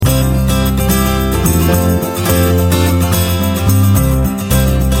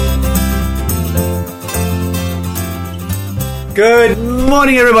Good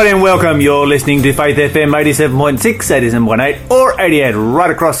morning, everybody, and welcome. You're listening to Faith FM 87.6, 87.8, or 88,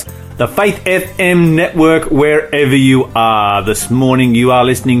 right across the Faith FM network, wherever you are. This morning, you are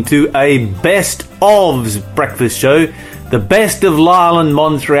listening to a Best Ofs breakfast show, the best of Lyle and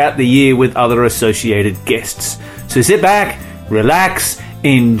Mon throughout the year with other associated guests. So sit back, relax,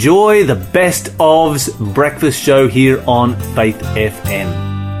 enjoy the Best Ofs breakfast show here on Faith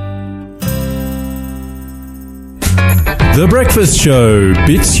FM. The Breakfast Show,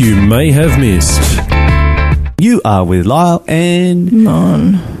 bits you may have missed. You are with Lyle and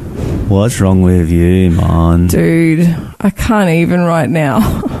Mon. What's wrong with you, Mon? Dude, I can't even right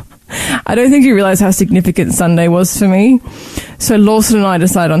now. I don't think you realise how significant Sunday was for me. So Lawson and I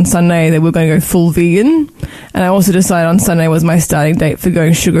decided on Sunday that we're going to go full vegan. And I also decided on Sunday was my starting date for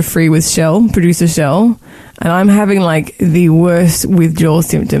going sugar-free with Shell, producer Shell. And I'm having, like, the worst withdrawal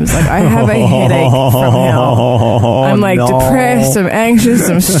symptoms. Like, I have a headache from hell. I'm, like, depressed, I'm anxious,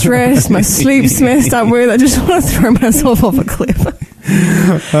 I'm stressed, my sleep's messed up with. I just want to throw myself off a cliff.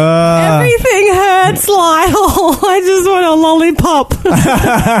 Everything hurts, Lyle. I just want a lollipop.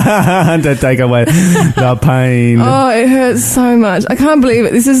 To take away the pain. Oh, it hurts so much. I can't believe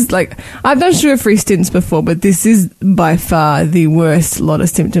it. This is like, I've done sugar-free stints before, but this is by far the worst lot of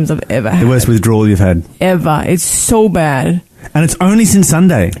symptoms I've ever had. The worst withdrawal you've had. Ever. It's so bad. And it's only since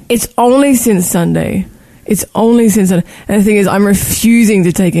Sunday. It's only since Sunday. And the thing is, I'm refusing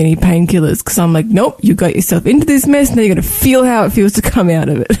to take any painkillers because I'm like, nope, you got yourself into this mess, now you're going to feel how it feels to come out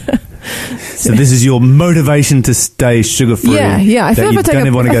of it. So this is your motivation to stay sugar-free. Yeah. I feel if I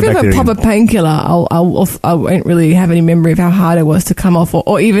take a proper painkiller, I won't really have any memory of how hard it was to come off,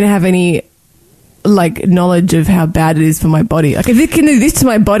 or even have any like knowledge of how bad it is for my body. Like, if it can do this to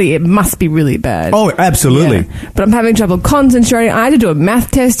my body, it must be really bad. Oh, absolutely. Yeah. But I'm having trouble concentrating. I had to do a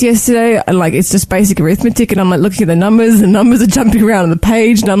math test yesterday, and like, it's just basic arithmetic, and I'm like looking at the numbers are jumping around on the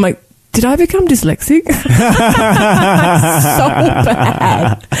page, and I'm like, did I become dyslexic? It's so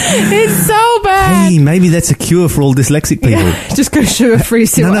bad. It's so bad. Hey, maybe that's a cure for all dyslexic people. Yeah, just go sugar-free.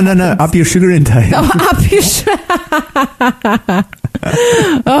 No. Up your sugar intake. Up your sugar.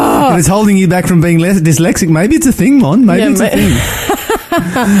 If it's holding you back from being less dyslexic, maybe it's a thing, Mon. Maybe it's a thing.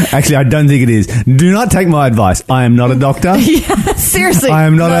 Actually, I don't think it is. Do not take my advice. I am not a doctor. Yeah, seriously. I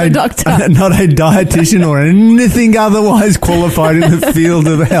am not a doctor. Not a dietitian or anything otherwise qualified in the field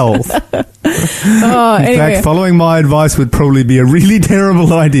of health. In fact, following my advice would probably be a really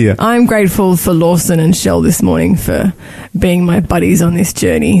terrible idea. I'm grateful for Lawson and Shell this morning for being my buddies on this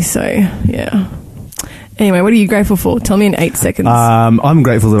journey. So, yeah. Anyway, what are you grateful for? Tell me in 8 seconds. I'm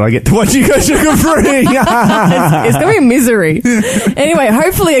grateful that I get to watch you go sugar-free. It's going to be misery. Anyway,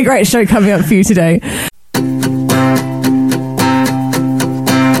 hopefully a great show coming up for you today.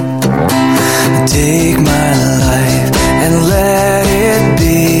 Take my life and let it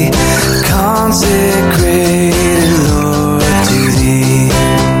be consecrated, Lord, to Thee.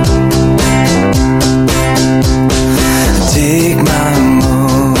 Take my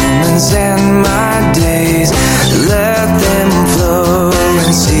moments and my days, let them flow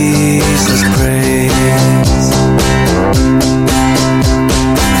in ceaseless praise.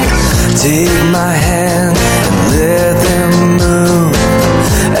 Take my hand and let them move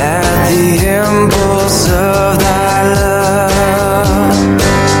at the impulse of Thy love.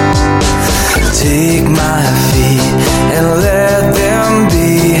 Take my feet and let them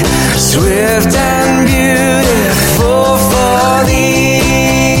be swift and beautiful for Thee.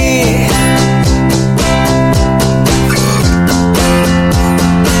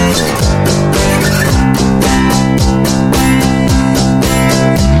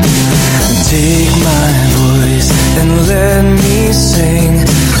 Take my voice and let me sing,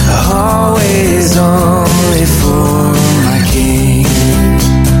 always only for my King.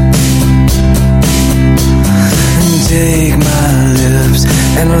 And take my lips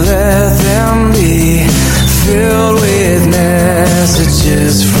and let them be filled with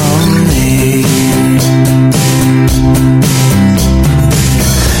messages from Thee.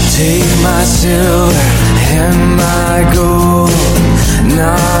 Take my silver and my gold,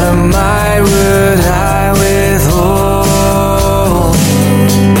 not a mite would I withhold.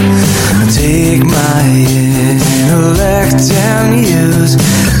 Take my intellect and use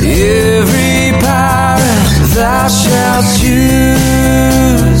every power Thou shalt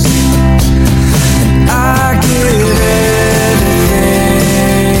choose. And I give everything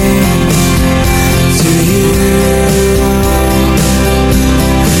to You.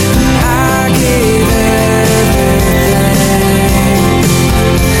 I give everything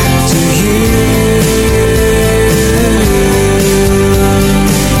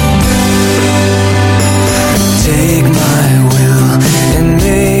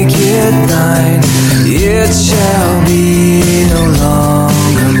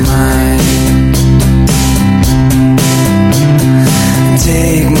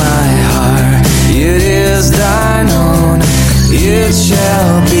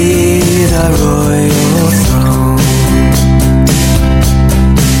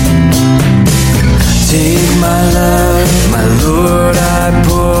My Lord, I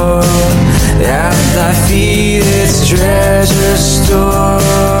pour at thy feet its treasure store.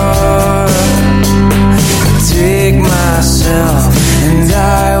 Take myself and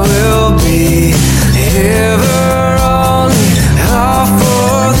I will be ever only all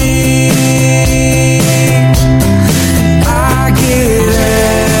for thee. And I give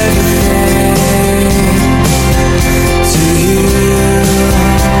everything to you.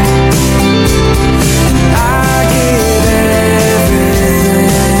 And I give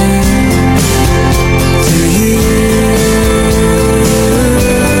everything to you.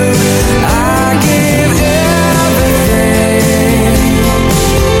 I give everything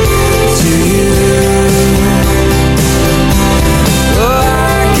to you. Oh, I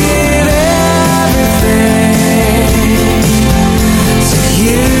give everything to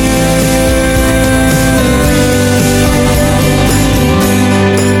you.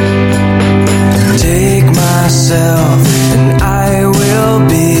 Take myself and I will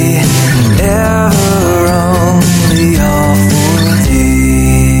be ever only all for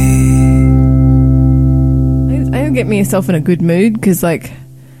thee. I don't get myself in a good mood because, like,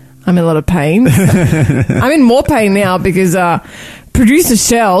 I'm in a lot of pain. I'm in more pain now because producer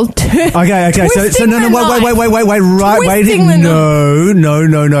Shell. Okay. So no, wait. Twisting the No.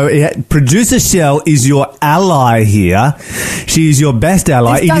 Producer Shell is your ally here. She is your best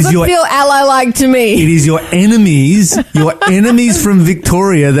ally. This doesn't feel ally-like to me. It is your enemies from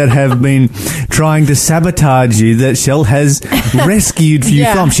Victoria that have been trying to sabotage you that Shell has rescued you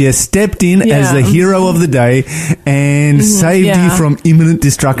Yeah. from. She has stepped in as the hero of the day and saved you from imminent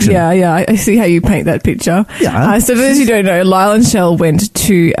destruction. Yeah. I see how you paint that picture. Yeah. So for those who don't know, Lyle and Shell went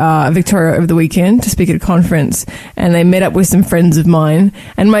to Victoria over the weekend to speak at a conference, and they met up with some friends of mine.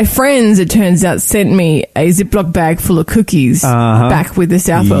 And my friends, it turns out, sent me a Ziploc bag full of cookies back with the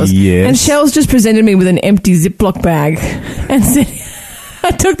South Wales. Yes. And Shell's just presented me with an empty Ziploc bag and said, I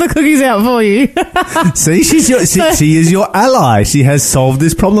took the cookies out for you. See, she is your ally. She has solved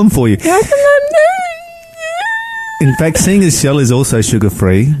this problem for you. How can I know? In fact, seeing as Shell is also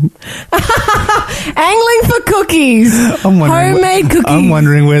sugar-free, Angling for cookies. Homemade cookies. I'm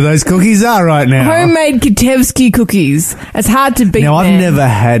wondering where those cookies are right now. Homemade Kitevsky cookies. It's hard to beat. Now, I've man. never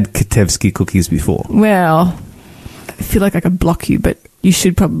had Kitevsky cookies before. Well, I feel like I could block you, but you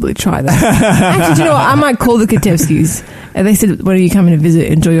should probably try that. Actually, do you know what? I might call the Kitevskys. And they said, when are you coming to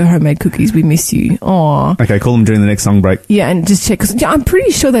visit? Enjoy your homemade cookies. We miss you. Aw. Okay, call them during the next song break. Yeah, and just check. Because I'm pretty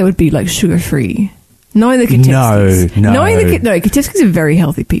sure they would be, like, sugar-free. Knowing the Kitevskys. No. No, Kitevskys are very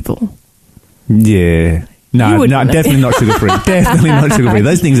healthy people. Yeah. You No, wouldn't know. definitely not sugar-free. Definitely not sugar-free.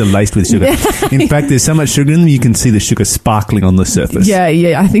 Those things are laced with sugar. In fact, there's so much sugar in them, you can see the sugar sparkling on the surface. Yeah,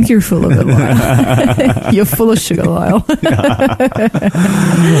 I think you're full of it, Lyle. You're full of sugar, Lyle.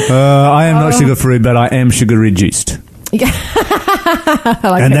 I am not sugar-free, but I am sugar-reduced. I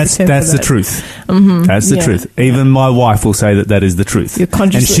like And that that's term for the that. truth. That's the Yeah. truth. Even my wife will say that is the truth. You're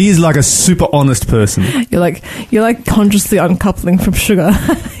consciously- And she is like a super honest person. You're like consciously uncoupling from sugar.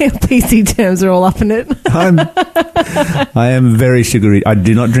 Your PC terms are all up in it. I am very sugary. I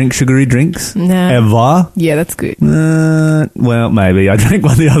do not drink sugary drinks. No. Ever. Yeah, that's good. Well, maybe. I drank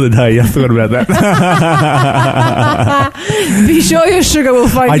one the other day. I forgot about that. Be sure your sugar will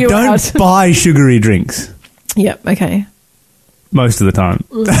find I you don't out. buy sugary drinks Yep. Okay. most of the time.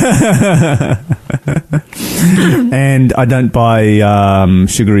 And I don't buy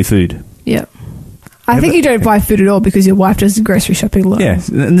sugary food. Yep. I think you don't buy food at all because your wife does grocery shopping alone. Yes,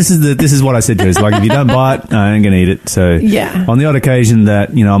 and this is what I said to her. It's like, if you don't buy it, I ain't going to eat it. So Yeah. on the odd occasion that,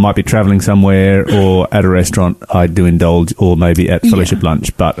 I might be travelling somewhere or at a restaurant, I do indulge, or maybe at fellowship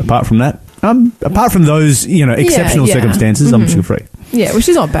lunch. But apart from that, apart from those, exceptional yeah. circumstances, I'm sugar-free. Yeah, which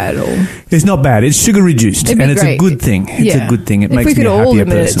is not bad at all. It's not bad. It's sugar-reduced, It'd be and it's great. a good thing. It's a good thing. It if makes we could me a all happier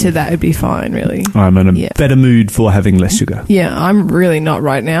limit person. it to that, it'd be fine, really. I'm in a Yeah. better mood for having less sugar. Yeah, I'm really not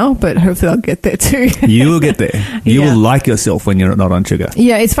right now, but hopefully I'll get there too. You will get there. You Yeah. will like yourself when you're not on sugar.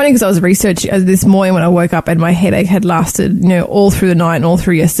 Yeah, it's funny because I was researching this morning when I woke up and my headache had lasted, all through the night and all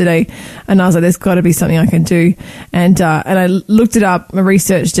through yesterday. And I was like, there's got to be something I can do. And I looked it up, I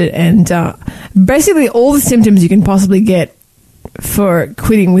researched it, and basically all the symptoms you can possibly get for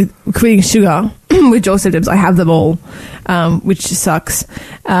quitting sugar withdrawal symptoms, I have them all, which sucks.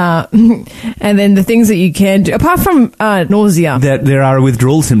 And then the things that you can do, apart from nausea. That there are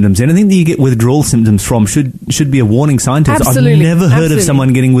withdrawal symptoms. Anything that you get withdrawal symptoms from should be a warning sign to us. Absolutely. I've never heard Absolutely. of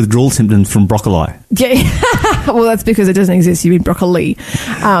someone getting withdrawal symptoms from broccoli. Yeah, well, that's because it doesn't exist. You mean broccoli.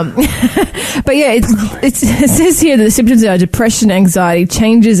 But yeah, it says here that the symptoms are depression, anxiety,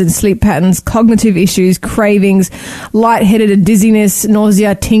 changes in sleep patterns, cognitive issues, cravings, lightheaded and dizziness,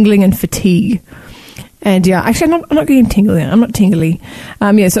 nausea, tingling, and fatigue. And yeah, actually, I'm not getting tingly. I'm not tingly.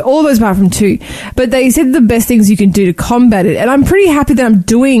 So all those apart from 2. But they said the best things you can do to combat it. And I'm pretty happy that I'm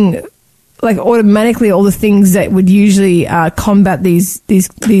doing like automatically all the things that would usually combat these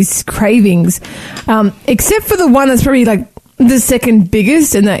cravings, except for the one that's probably like the second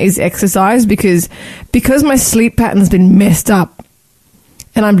biggest, and that is exercise, because my sleep pattern's been messed up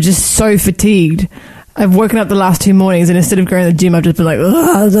and I'm just so fatigued. I've woken up the last 2 mornings, and instead of going to the gym, I've just been like,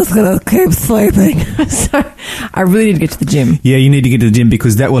 I'm just going to keep sleeping. So I really need to get to the gym. Yeah, you need to get to the gym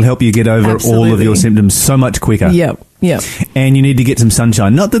because that will help you get over all of your symptoms so much quicker. Yep. And you need to get some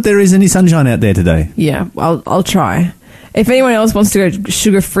sunshine. Not that there is any sunshine out there today. Yeah, I'll try. If anyone else wants to go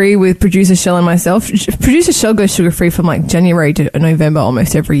sugar-free with Producer Shell and myself, Producer Shell goes sugar-free from like January to November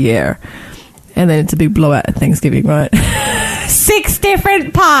almost every year. And then it's a big blowout at Thanksgiving, right? 6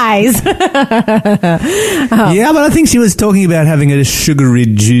 different pies. Yeah, but I think she was talking about having a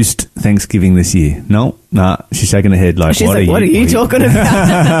sugar-reduced Thanksgiving this year. No? Nah, she's shaking her head like, what are you talking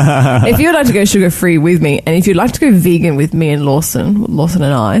about? If you'd like to go sugar-free with me, and if you'd like to go vegan with me and Lawson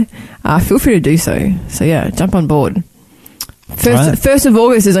and I, feel free to do so. So yeah, jump on board. 1st of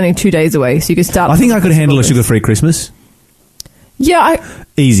August is only 2 days away, so you can start. I think I could handle a sugar-free Christmas. Yeah,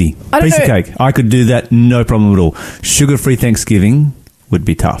 easy. Piece of cake. I could do that, no problem at all. Sugar-free Thanksgiving would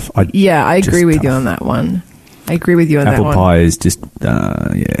be tough. I agree with you on that one. Apple pie is just,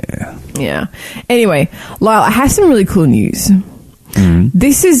 yeah. Yeah. Anyway, Lyle, I have some really cool news. Mm-hmm.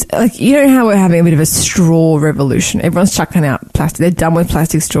 This is, like, you know how we're having a bit of a straw revolution? Everyone's chucking out plastic. They're done with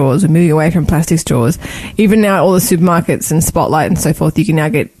plastic straws. We're moving away from plastic straws. Even now, all the supermarkets and Spotlight and so forth, you can now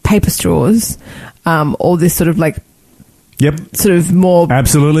get paper straws. All this sort of, like, sort of more...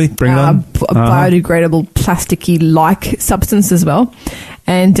 Absolutely. Bring it on. Biodegradable, plasticky-like substance as well.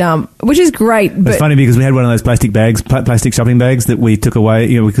 And which is great. It's funny because we had one of those plastic shopping bags that we took away,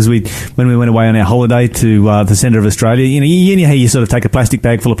 because when we went away on our holiday to the centre of Australia, you know how you sort of take a plastic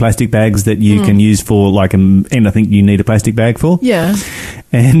bag full of plastic bags that you can use for like, and I think you need a plastic bag for. Yeah.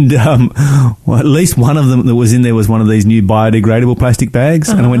 And at least one of them that was in there was one of these new biodegradable plastic bags,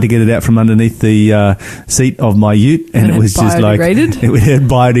 and I went to get it out from underneath the seat of my ute, and it was just like it had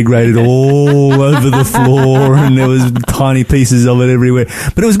biodegraded all over the floor, and there was tiny pieces of it everywhere.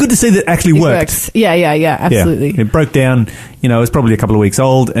 But it was good to see that it actually worked. Yeah, absolutely. Yeah. It broke down, it was probably a couple of weeks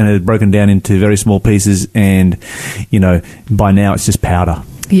old, and it had broken down into very small pieces, and, by now it's just powder.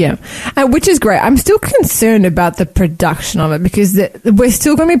 Yeah, which is great. I'm still concerned about the production of it because we're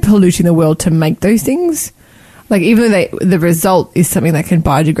still going to be polluting the world to make those things. Like, even though the result is something that can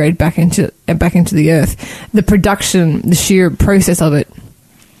biodegrade back into the earth, the production, the sheer process of it,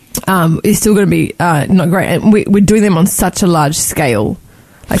 is still going to be not great. And we're doing them on such a large scale.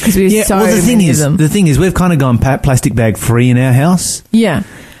 Like, because the thing is, we've kind of gone plastic bag free in our house. Yeah.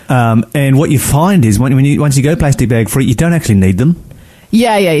 And what you find is once you go plastic bag free, you don't actually need them.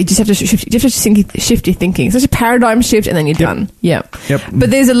 Yeah, you just have to shift your thinking. It's such a paradigm shift, and then you're done. Yep.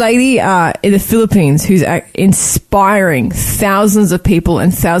 But there's a lady in the Philippines who's inspiring thousands of people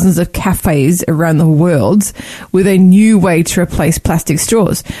and thousands of cafes around the world with a new way to replace plastic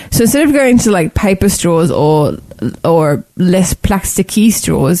straws. So instead of going to like paper straws or less plasticky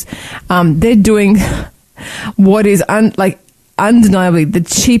straws, they're doing what is undeniably the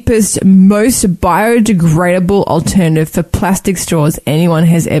cheapest, most biodegradable alternative for plastic straws anyone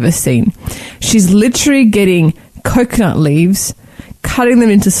has ever seen. She's literally getting coconut leaves, cutting them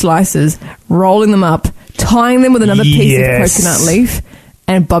into slices, rolling them up, tying them with another piece of coconut leaf,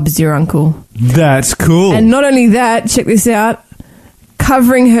 and Bub's your uncle. That's cool. And not only that, check this out,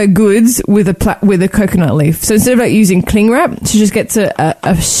 covering her goods with a coconut leaf. So instead of like using cling wrap, she just gets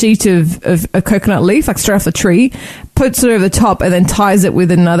a sheet of a coconut leaf, like straight off the tree, puts it over the top, and then ties it with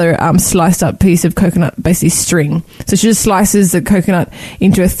another sliced up piece of coconut, basically string. So she just slices the coconut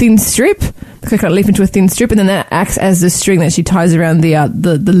into a thin strip, the coconut leaf into a thin strip, and then that acts as the string that she ties around the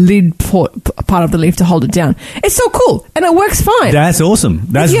lid part of the leaf to hold it down. It's so cool, and it works fine. That's awesome.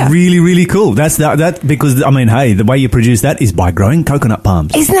 That's really, really cool. That's that because, I mean, hey, the way you produce that is by growing coconut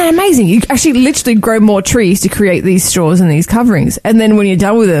palms. Isn't that amazing? You actually literally grow more trees to create these straws and these coverings, and then when you're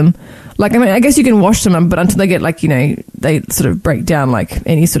done with them, like, I mean, I guess you can wash them, but until they get, like, they sort of break down like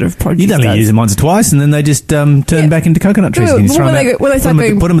any sort of produce. You only use them once or twice, and then they just turn back into coconut trees. When they start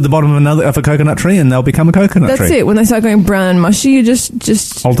going, put them at the bottom of a coconut tree, and they'll become a coconut tree. That's it. When they start going brown and mushy, you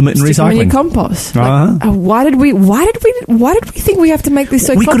just ultimate in recycling. Them in your compost. Why did we think we have to make this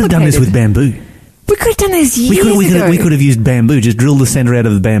so complicated? We could have done this with bamboo. We could have done this years ago. We could have used bamboo. Just drill the centre out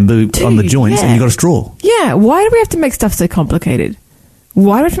of the bamboo on the joints, and you got a straw. Yeah. Why do we have to make stuff so complicated?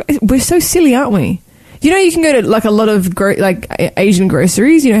 We're so silly, aren't we? You know, you can go to like a lot of Asian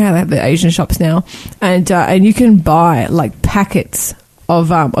groceries. You know how they have the Asian shops now, and you can buy like packets of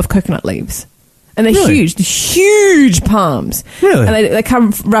coconut leaves. And they're Really? huge palms. Really? And they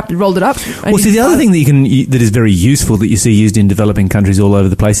come wrapped, rolled it up. Well, see, the other thing that is very useful that you see used in developing countries all over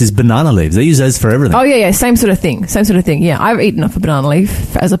the place is banana leaves. They use those for everything. Oh, yeah, same sort of thing. Yeah, I've eaten off a banana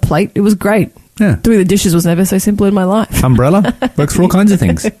leaf as a plate. It was great. Yeah. Doing the dishes was never so simple in my life. Umbrella works for all kinds of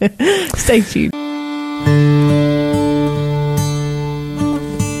things. Stay tuned.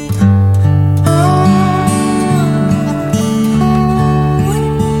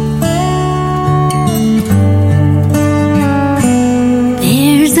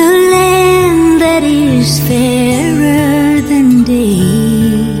 There's a land that is fairer than day,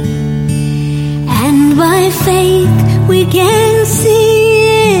 and by faith we can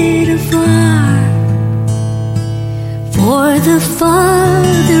see it afar. For the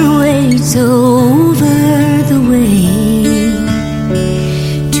Father waits over the way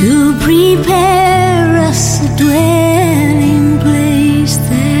to prepare us a dwelling place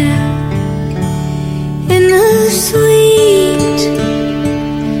there in the sweet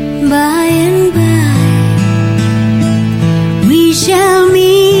by and by. We shall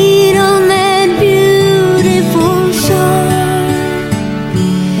meet on that beautiful shore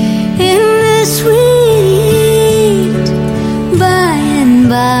in the sweet by and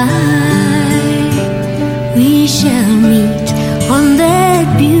by. We shall meet on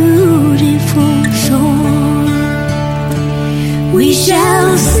that beautiful shore. We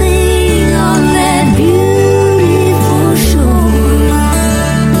shall sing on that beautiful shore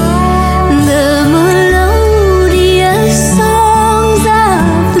the melodious songs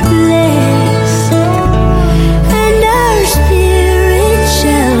of the blessed, and our spirit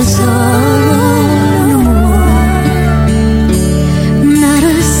shall sorrow no more. Not a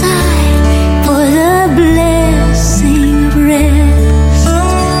sigh for the blessing of rest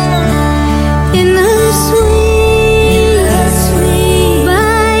in the sweet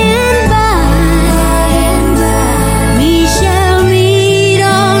by and by. We shall meet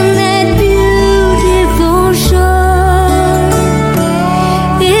on that beautiful shore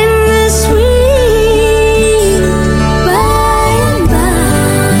in the sweet by and by.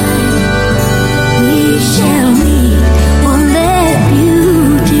 We shall meet on that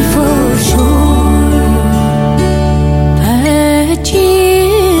beautiful shore.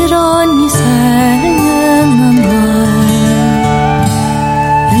 Perchir on sarang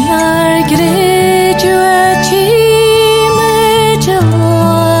lar greju achi mejawa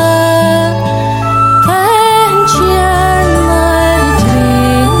panchiar mai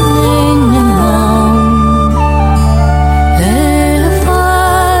tring nang le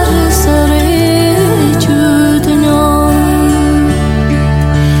far sare chudnyong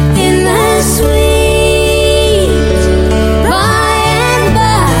in the sweet by and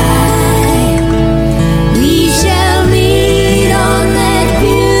by. We shall meet on that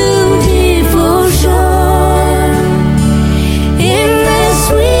beautiful shore in the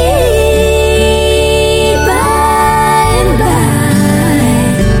sweet by and by.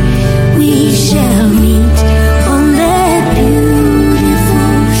 We shall meet on that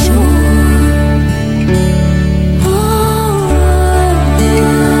beautiful shore.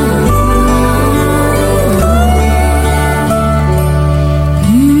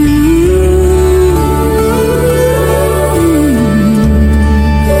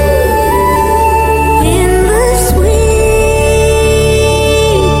 In the sweet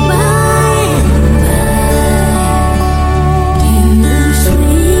by and by. In the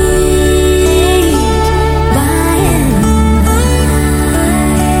sweet by and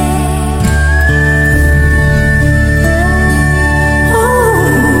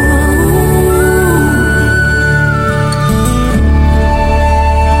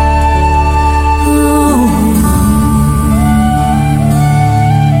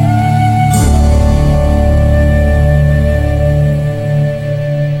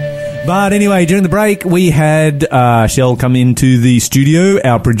But anyway, during the break, we had Shell come into the studio,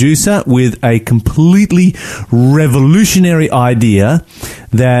 our producer, with a completely revolutionary idea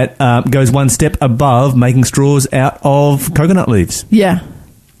that goes one step above making straws out of coconut leaves. Yeah.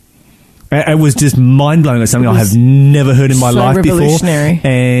 It was just mind-blowing. It's something I have never heard in my so life before. revolutionary.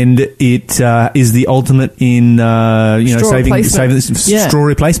 And it is the ultimate in Straw saving replacement. Yeah. straw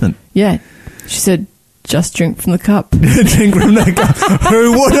replacement. Yeah. She said, Just drink from the cup. Drink from the cup.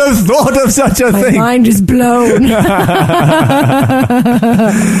 Who would have thought of such a My thing? mind is blown.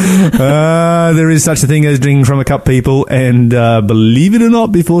 There is such a thing as drinking from a cup, people, and believe it or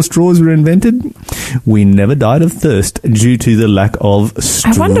not, before straws were invented, we never died of thirst due to the lack of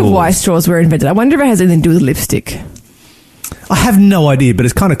straws. I wonder why straws were invented. I wonder if it has anything to do with lipstick. I have no idea, but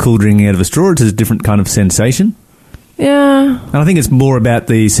it's kind of cool drinking out of a straw. It's a different kind of sensation. Yeah. And I think it's more about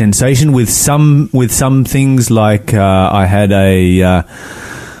the sensation with some things. Like I had a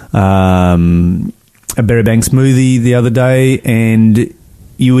berry-bang smoothie the other day, and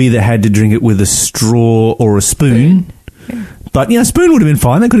you either had to drink it with a straw or a spoon. Yeah. But a spoon would have been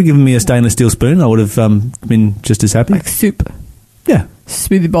fine. They could have given me a stainless steel spoon. I would have been just as happy. Like soup. Yeah.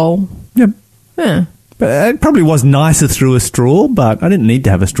 Smoothie bowl. Yep. Yeah. But it probably was nicer through a straw, but I didn't need to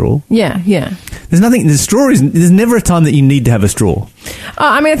have a straw. Yeah, yeah. There's never a time that you need to have a straw.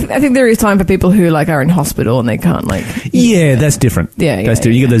 I mean, I think there is time for people who are in hospital and they can't Yeah, that's different. Yeah, that's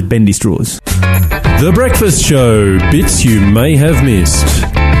different. You get those bendy straws. The Breakfast Show. Bits you may have missed.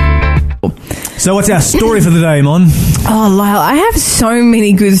 So what's our story for the day, Mon? Oh, Lyle, I have so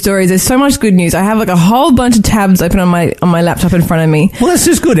many good stories. There's so much good news. I have a whole bunch of tabs open on my laptop in front of me. Well, that's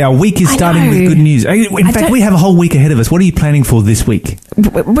just good. Our week is starting with good news. In fact, we have a whole week ahead of us. What are you planning for this week?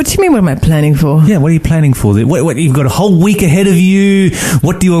 What do you mean, what am I planning for? Yeah, what are you planning for? What, you've got a whole week ahead of you.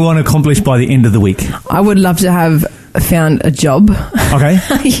 What do you want to accomplish by the end of the week? I would love to have found a job. Okay.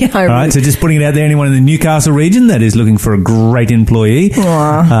 Yeah, all right, so just putting it out there, anyone in the Newcastle region that is looking for a great employee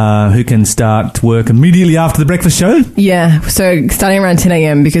who can start work immediately after the breakfast show. Yeah, so starting around 10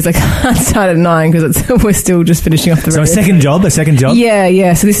 a.m. because I can't start at 9 because we're still just finishing off the So a second job.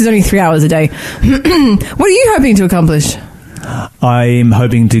 Yeah, so this is only 3 hours a day. What are you hoping to accomplish? I'm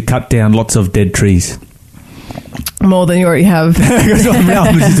hoping to cut down lots of dead trees. More than you already have.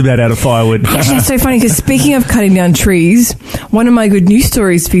 I'm just about out of firewood. Actually, it's so funny because speaking of cutting down trees, one of my good news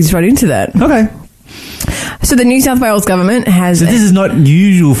stories feeds right into that. Okay. So the New South Wales government has... So this is not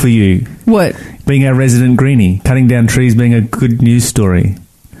usual for you. What? Being our resident greenie. Cutting down trees being a good news story.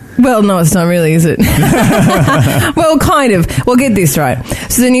 Well, no, it's not really, is it? Well, kind of. Well, get this right.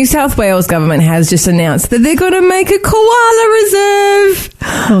 So the New South Wales government has just announced that they're going to make a koala reserve.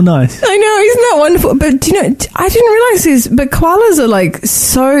 Oh, nice. I know, isn't that wonderful? But, do you know, I didn't realise this, but koalas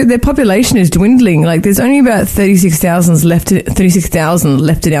are their population is dwindling. There's only about 36,000 left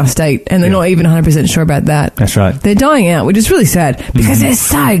in our state, and they're not even 100% sure about that. That's right. They're dying out, which is really sad because they're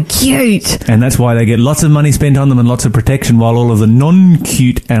so cute. And that's why they get lots of money spent on them and lots of protection, while all of the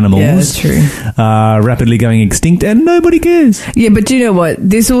non-cute animals that's true. are rapidly going extinct and nobody cares. Yeah, but do you know what?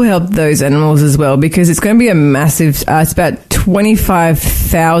 This will help those animals as well because it's going to be a massive... it's about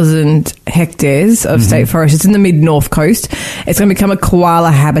 25,000 hectares of state forest. It's in the mid-north coast. It's going to become a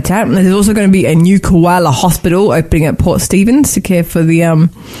koala habitat. And there's also going to be a new koala hospital opening at Port Stephens to care for the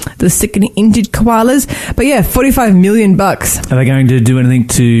sick and injured koalas. But yeah, $45 million. Are they going to do anything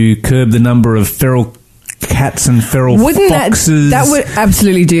to curb the number of feral cats and feral foxes? That would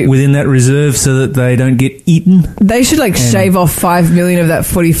absolutely do within that reserve so that they don't get eaten. They should shave off $5 million of that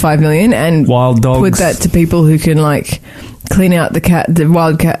 $45 million and wild dogs. Put that to people who can clean out the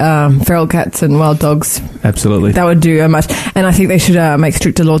wild cat, feral cats and wild dogs. Absolutely, that would do much. And I think they should make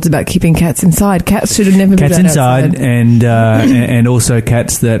stricter laws about keeping cats inside. Cats should have never been inside, outside. and also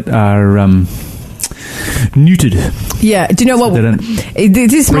cats that are neutered. Yeah, do you know what?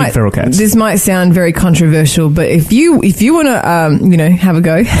 This might sound very controversial, but if you want to have a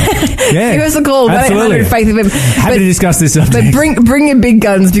go, give us a call. Absolutely. Happy to discuss this subject. But bring your big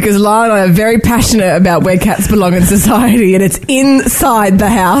guns because Lyle and I are very passionate about where cats belong in society, and it's inside the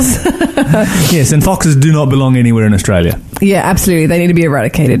house. Yes, and foxes do not belong anywhere in Australia. Yeah, absolutely. They need to be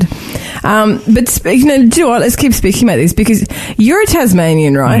eradicated. But do you know what? Let's keep speaking about this because you're a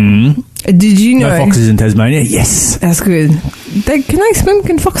Tasmanian, right? Mm. Did you know? No foxes in Tasmania. Yes, that's good. Can they swim?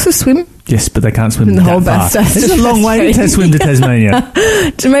 Can foxes swim? Yes, but they can't swim in the whole far. It's a long way to swim to Tasmania.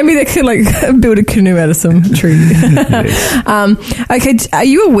 Maybe they could build a canoe out of some tree. Okay, are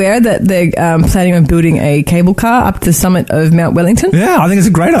you aware that they're planning on building a cable car up the summit of Mount Wellington? Yeah, I think it's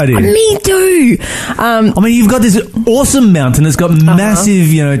a great idea. Me too. You've got this awesome mountain. It's got massive,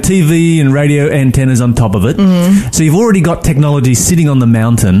 TV and radio antennas on top of it. Mm-hmm. So you've already got technology sitting on the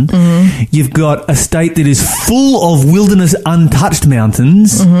mountain. Mm-hmm. You've got a state that is full of wilderness untouched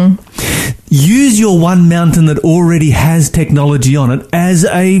mountains. Mm-hmm. use your one mountain that already has technology on it as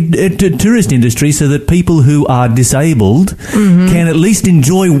a tourist industry so that people who are disabled can at least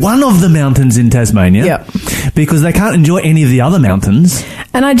enjoy one of the mountains in Tasmania. Yep. Because they can't enjoy any of the other mountains.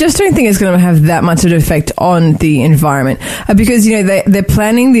 And I just don't think it's going to have that much of an effect on the environment because they're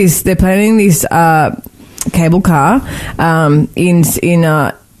planning this cable car on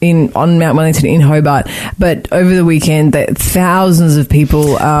Mount Wellington in Hobart, but over the weekend, thousands of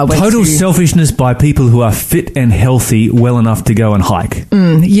people went Total selfishness by people who are fit and healthy, well enough to go and hike.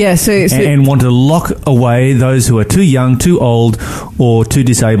 Yeah, so and want to lock away those who are too young, too old, or too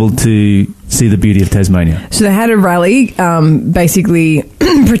disabled to see the beauty of Tasmania. So they had a rally, basically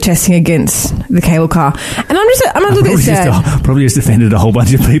protesting against the cable car, and I'm a little bit sad. Probably just offended a whole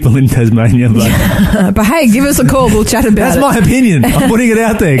bunch of people in Tasmania, but hey, give us a call. We'll chat about That's it. my opinion. I'm putting it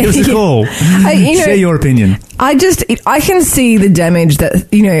out there. Give us a call. Share your opinion. I can see the damage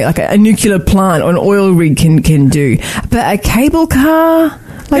that like a nuclear plant or an oil rig can do, but a cable car.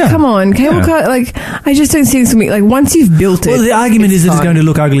 Come on, cable car. I just don't see this. Once you've built it. Well, the argument is that it's going to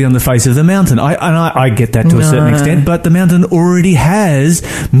look ugly on the face of the mountain. I get that to a certain extent, but the mountain already has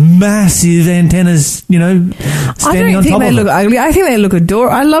massive antennas. Standing on top of it. I don't think they look ugly. I think they look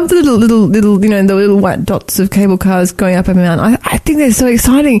adorable. I love the little the little white dots of cable cars going up a mountain. I think they're so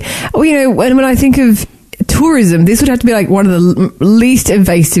exciting. When I think of tourism, this would have to be like one of the least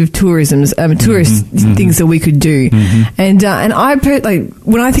invasive tourist things that we could do. And I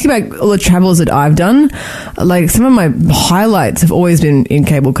when I think about all the travels that I've done, some of my highlights have always been in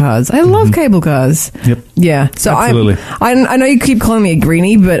cable cars. I love cable cars. Yep. Yeah. So absolutely. I know you keep calling me a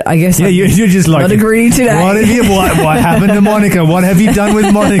greenie, but I guess you're just like not a greenie today. What happened to Monica? What have you done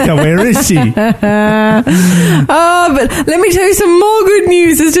with Monica? Where is she? But let me tell you some more good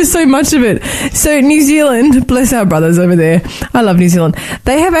news. There's just so much of it. So New Zealand, bless our brothers over there. I love New Zealand.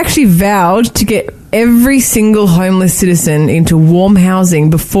 They have actually vowed to get every single homeless citizen into warm housing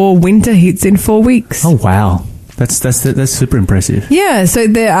before winter hits in 4 weeks. Oh, wow. That's super impressive. Yeah, so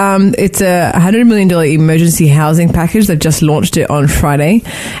it's a $100 million emergency housing package. They've just launched it on Friday,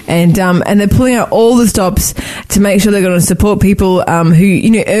 and they're pulling out all the stops to make sure they're going to support people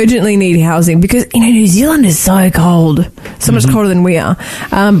who urgently need housing because New Zealand is so cold, so much colder than we are.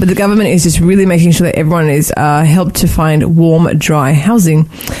 But the government is just really making sure that everyone is helped to find warm, dry housing.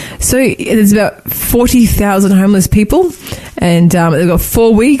 So there's about 40,000 homeless people, and they've got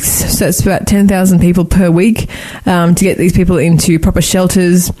 4 weeks, so it's about 10,000 people per week. To get these people into proper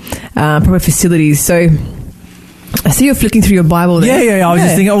shelters, proper facilities. So I see you're flicking through your Bible there. Yeah. I was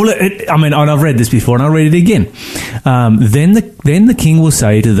just thinking, and I've read this before and I'll read it again. Then the king will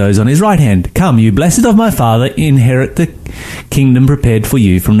say to those on his right hand, "Come, you blessed of my father, inherit the kingdom prepared for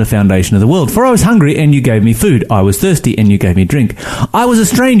you from the foundation of the world. For I was hungry and you gave me food. I was thirsty and you gave me drink. I was a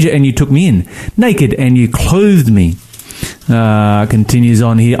stranger and you took me in. Naked and you clothed me." Continues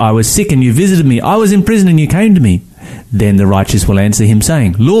on here, "I was sick and you visited me. I was in prison and you came to me." Then the righteous will answer him,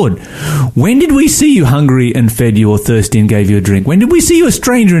 saying, "Lord, when did we see you hungry and fed you, or thirsty and gave you a drink? When did we see you a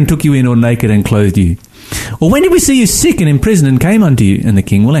stranger and took you in, or naked and clothed you? Or when did we see you sick and in prison and came unto you?" And the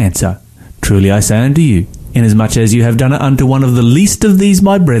king will answer, "Truly I say unto you, inasmuch as you have done it unto one of the least of these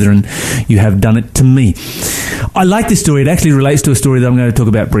my brethren, you have done it to me." I like this story. It actually relates to a story that I'm going to talk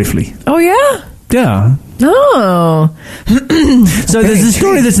about briefly. Oh, yeah? Yeah. Oh. So there's a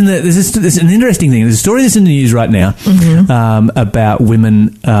story that's there's an interesting thing. There's a story that's in the news right now about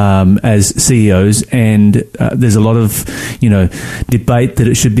women as CEOs, and there's a lot of debate that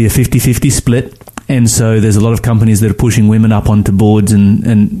it should be a 50-50 split. And so there's a lot of companies that are pushing women up onto boards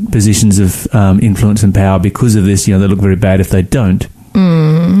and positions of influence and power because of this. They look very bad if they don't.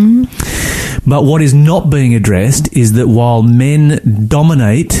 But what is not being addressed is that while men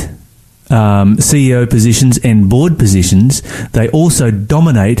dominate CEO positions and board positions, they also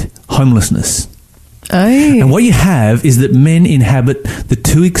dominate homelessness. And what you have is that men inhabit the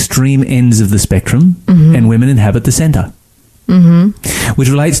two extreme ends of the spectrum and women inhabit the centre. Which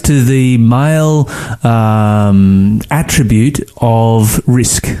relates to the male attribute of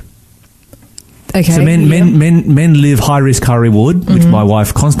risk. Okay. So men live high risk, high reward, which my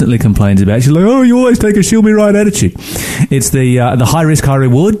wife constantly complains about. She's like, "Oh, you always take a she'll be right attitude." It's the high risk, high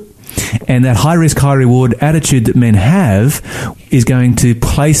reward. And that high-risk, high-reward attitude that men have is going to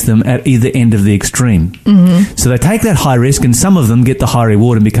place them at either end of the extreme. So they take that high risk, and some of them get the high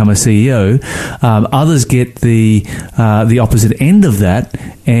reward and become a CEO. Others get the opposite end of that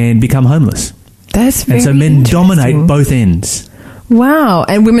and become homeless. That's very And so men dominate both ends. Wow.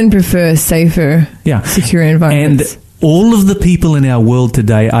 And women prefer safer, secure environments. And all of the people in our world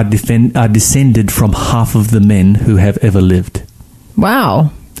today are descended from half of the men who have ever lived.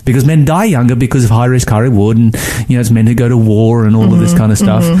 Wow. because men die younger because of high risk, high reward, and it's men who go to war and all of this kind of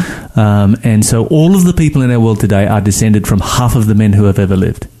stuff. And so all of the people in our world today are descended from half of the men who have ever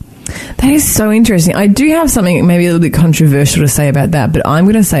lived. That is so interesting. I do have something maybe a little bit controversial to say about that, but I'm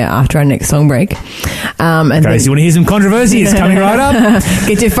going to say it after our next song break. And Grace, you want to hear some controversy? It's coming right up.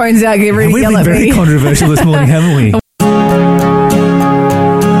 Get your phones out, get ready to We've yell been at very me. controversial this morning, haven't we?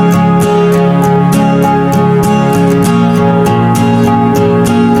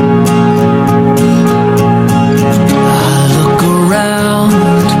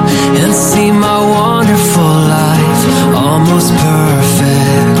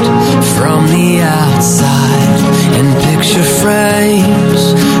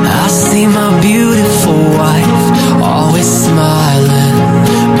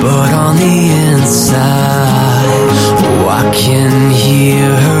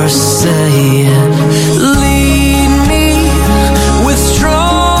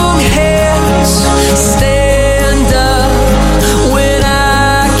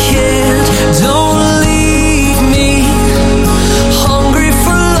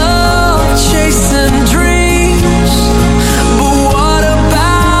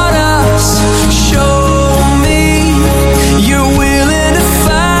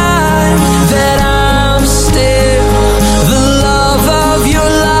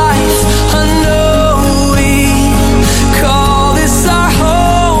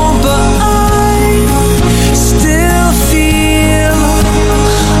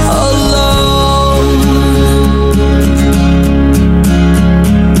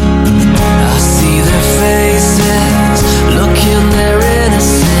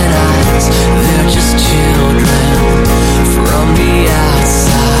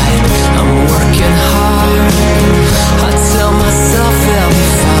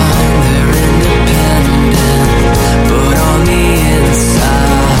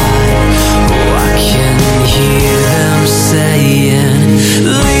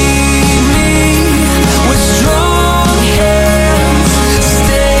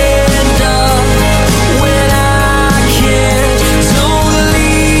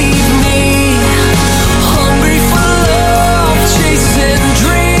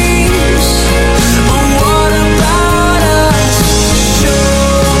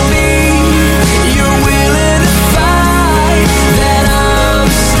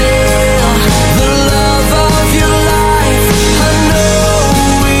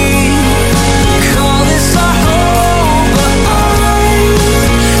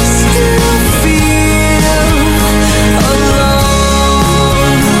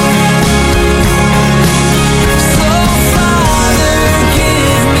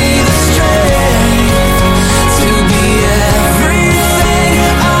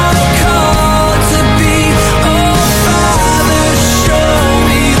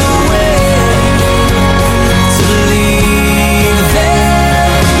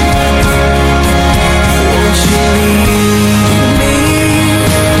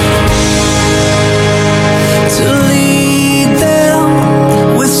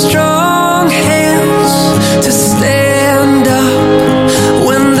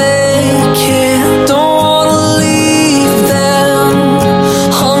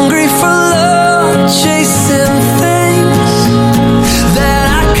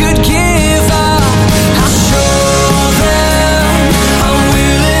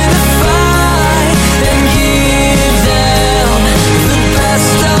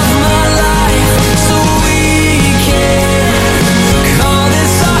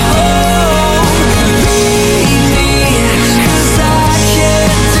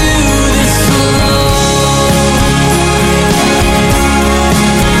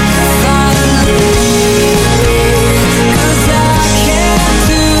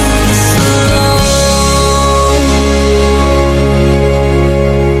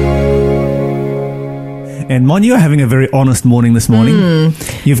 And Mon, you're having a very honest morning this morning.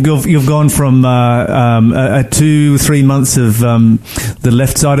 You've gone from 2-3 months of the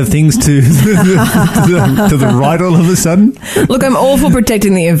left side of things to the right all of a sudden. Look, I'm all for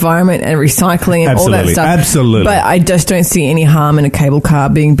protecting the environment and recycling and all that stuff. Absolutely. But I just don't see any harm in a cable car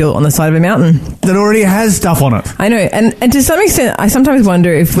being built on the side of a mountain. That already has stuff on it. I know. And to some extent, I sometimes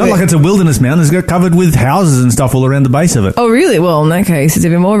wonder if... It's not like it's a wilderness mountain. It's got covered with houses and stuff all around the base of it. Oh, really? Well, in that case, it's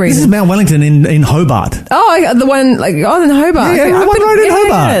even more This reason. is Mount Wellington in Hobart. Oh, the one, in Hobart. Yeah, the one right in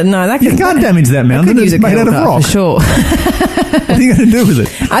Hobart. Yeah, no, that You can't damage that mountain. It's made out of rock. for sure. What are you going to do with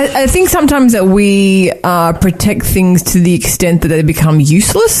it? I think sometimes that we protect things to the extent that they become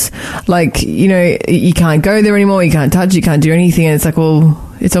useless. Like, you can't go there anymore, you can't touch, you can't do anything. And it's like, well,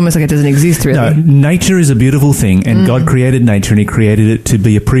 It's almost like it doesn't exist, really. No, nature is a beautiful thing, and God created nature, and He created it to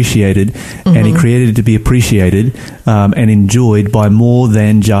be appreciated, and He created it to be appreciated and enjoyed by more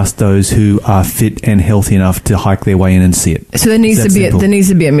than just those who are fit and healthy enough to hike their way in and see it. So there needs It's that simple. there needs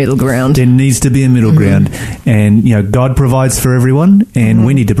to be a middle ground. There needs to be a middle ground, and God provides for everyone, and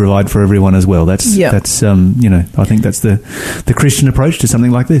we need to provide for everyone as well. That's Yep. I think that's the Christian approach to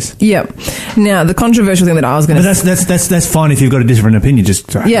something like this. Yep. Now, the controversial thing that I was going But to that's fine if you've got a different opinion. Just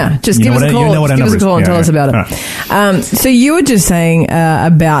just you give know us what a call. You know what our Give us a number call and is. tell us about it. All right. So you were just saying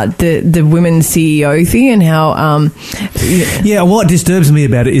about the women CEO thing and how Yeah, what disturbs me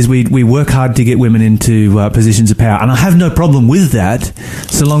about it is we work hard to get women into positions of power, and I have no problem with that,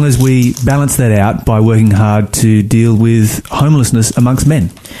 so long as we balance that out by working hard to deal with homelessness amongst men.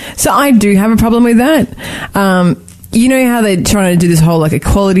 So I do have a problem with that. You know how they're trying to do this whole like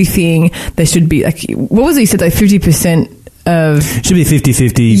equality thing? There should be like, what was it? You said like 50% of. Should be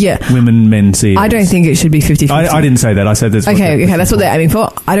 50-50 Yeah. women, men, CEOs. I don't think it should be 50-50. I didn't say that. I said that's Okay, that's what they're aiming for.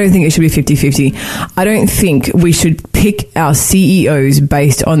 I don't think it should be 50-50. I don't think we should pick our CEOs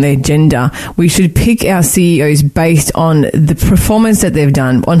based on their gender. We should pick our CEOs based on the performance that they've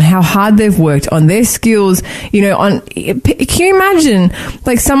done, on how hard they've worked, on their skills. Can you imagine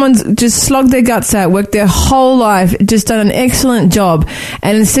like someone's just slogged their guts out, worked their whole life, just done an excellent job,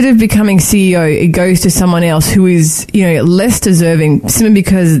 and instead of becoming CEO, it goes to someone else who is, less deserving simply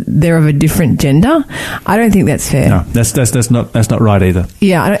because they're of a different gender? I don't think that's fair. No, that's not right either.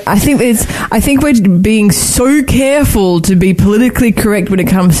 Yeah, I think we're being so careful to be politically correct when it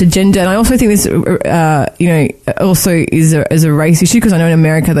comes to gender, and I also think this, also is a race issue, because I know in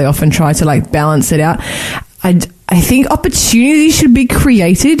America they often try to like balance it out. I think opportunities should be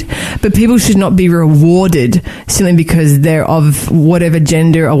created, but people should not be rewarded simply because they're of whatever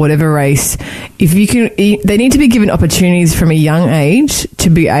gender or whatever race. They need to be given opportunities from a young age to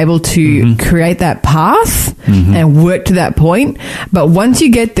be able to create that path and work to that point. But once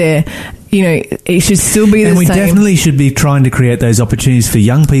you get there, it should still be the same. And we definitely should be trying to create those opportunities for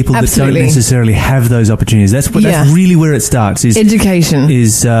young people Absolutely. that don't necessarily have those opportunities. That's really where it starts. Is education.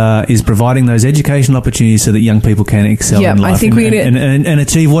 Is providing those educational opportunities so that young people can excel in life I think and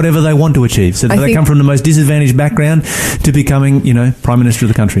achieve whatever they want to achieve. So that they come from the most disadvantaged background to becoming, Prime Minister of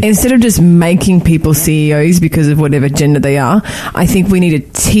the country. Instead of just making people CEOs because of whatever gender they are, I think we need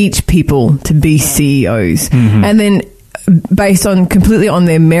to teach people to be CEOs. And then based on completely on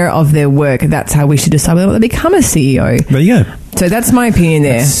their merit of their work, that's how we should decide whether they become a CEO. There you go. So that's my opinion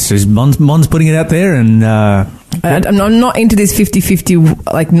there. Mon's putting it out there, and I'm not into this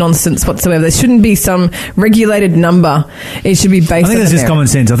 50-50 like nonsense whatsoever. There shouldn't be some regulated number. It should be based on I think that's just merit. common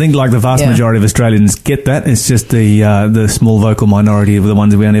sense. I think like the vast majority of Australians get that. It's just the small vocal minority of the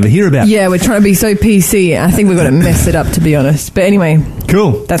ones that we don't ever hear about. Yeah, we're trying to be so PC. I think we've got to mess it up, to be honest. But anyway.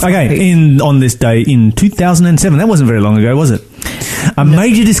 Cool. That's okay. On this day in 2007, that wasn't very long ago, was it? A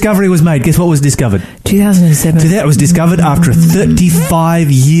major discovery was made. Guess what was discovered? 2007. That was discovered after a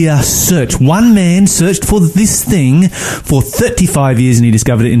 35-year search. One man searched for this thing for 35 years, and he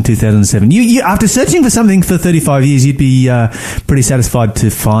discovered it in 2007. You after searching for something for 35 years, you'd be pretty satisfied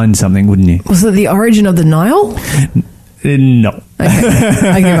to find something, wouldn't you? Was it the origin of the Nile? No. Okay,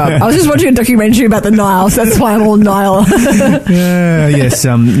 I give up. I was just watching a documentary about the Nile, so that's why I'm all Nile. Yes,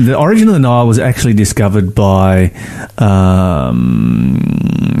 the origin of the Nile was actually discovered by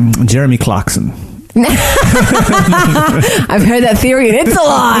Jeremy Clarkson. I've heard that theory and it's a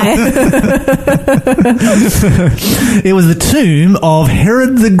lie. It was the tomb of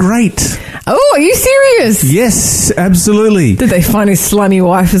Herod the Great. Oh, are you serious? Yes, absolutely. Did they find his slimy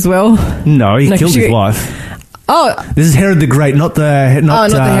wife as well? No, he killed his wife. Oh, This is Herod the Great, not the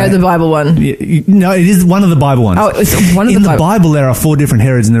not the Herod the Bible one. No, it is one of the Bible ones. Oh, it's one of in the the Bible, there are 4 different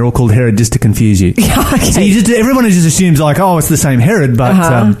Herods, and they're all called Herod just to confuse you. Okay. So everyone just assumes like, oh, it's the same Herod,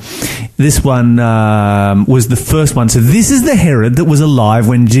 but this one was the first one. So this is the Herod that was alive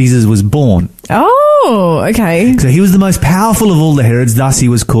when Jesus was born. Oh, okay. So he was the most powerful of all the Herods. Thus, he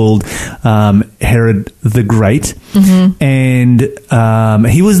was called Herod the Great. And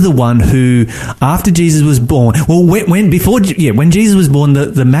he was the one who, after Jesus was born, when Jesus was born,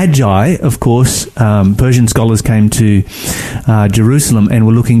 the Magi, of course, Persian scholars came to Jerusalem and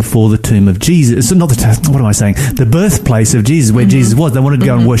were looking for the tomb of Jesus. So what am I saying? The birthplace of Jesus, where Jesus was. They wanted to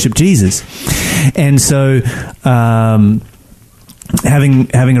go and worship Jesus. And so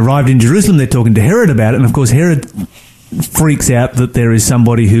having arrived in Jerusalem, they're talking to Herod about it, and of course Herod freaks out that there is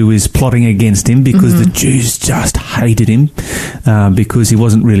somebody who is plotting against him because the Jews just hated him because he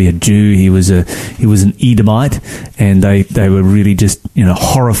wasn't really a Jew. He was an Edomite, and they were really just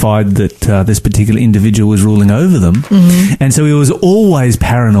horrified that this particular individual was ruling over them. And so he was always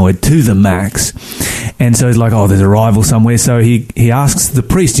paranoid to the max. And so he's like, oh, there's a rival somewhere. So he asks the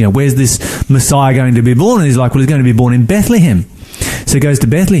priest, where's this Messiah going to be born? And he's like, well, he's going to be born in Bethlehem. So he goes to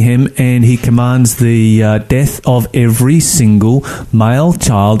Bethlehem and he commands the death of every single male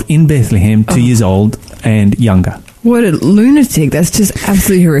child in Bethlehem 2 years old and younger. What a lunatic. That's just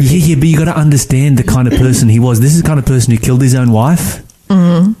absolutely horrific. Yeah, but you got to understand the kind of person he was. This is the kind of person who killed his own wife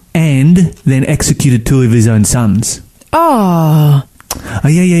and then executed 2 of his own sons. Oh. Oh,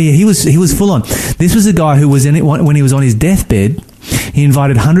 yeah. He was full on. This was a guy who was in it when he was on his deathbed. He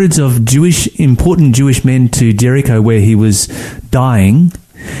invited hundreds of important Jewish men to Jericho where he was dying,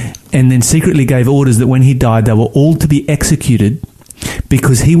 and then secretly gave orders that when he died, they were all to be executed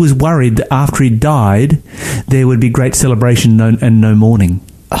because he was worried that after he died, there would be great celebration and no mourning.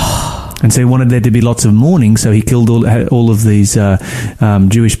 And so he wanted there to be lots of mourning, so he killed all of these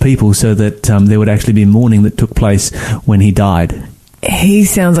Jewish people so that there would actually be mourning that took place when he died. He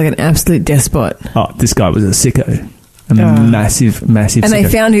sounds like an absolute despot. Oh, this guy was a sicko. Massive And sicko. they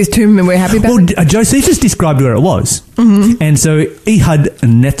found his tomb and we're happy about it? Well, Josephus described where it was. And so Ehud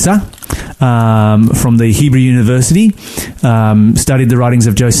Netzer from the Hebrew University studied the writings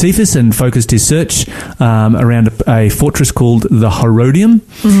of Josephus and focused his search around a fortress called the Herodium.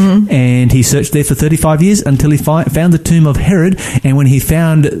 And he searched there for 35 years until he found the tomb of Herod. And when he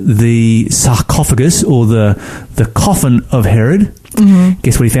found the sarcophagus, or the coffin of Herod,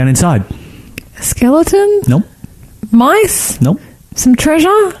 guess what he found inside? A skeleton? Nope. Mice? Nope. Some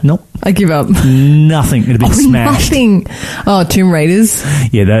treasure? Nope. I give up. Nothing. It had been smashed. Nothing. Oh, Tomb Raiders.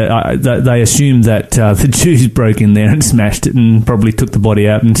 Yeah, they assumed that the Jews broke in there and smashed it and probably took the body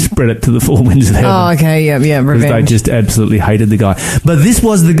out and spread it to the four winds of heaven. Oh, okay. Yeah, Because revenge. they just absolutely hated the guy. But this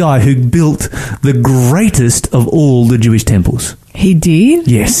was the guy who built the greatest of all the Jewish temples. He did?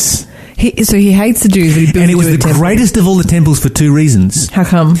 Yes. So he hates the Jews, but he built And it was a the temple. greatest of all the temples for 2 reasons. How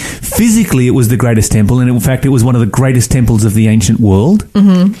come? Physically, it was the greatest temple, and in fact, it was one of the greatest temples of the ancient world.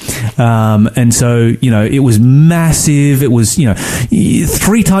 And so, it was massive. It was,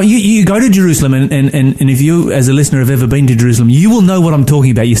 3 times. You go to Jerusalem, and if you, as a listener, have ever been to Jerusalem, you will know what I'm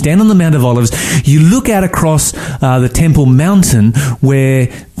talking about. You stand on the Mount of Olives, you look out across the Temple Mountain, where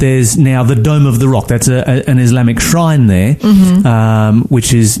there's now the Dome of the Rock. That's an Islamic shrine there,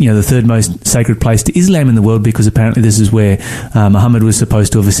 which is, the third most sacred place to Islam in the world, because apparently this is where Muhammad was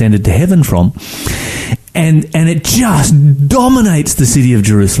supposed to have ascended to heaven from. And it just dominates the city of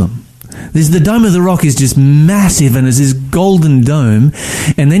Jerusalem. The Dome of the Rock is just massive, and it's this golden dome.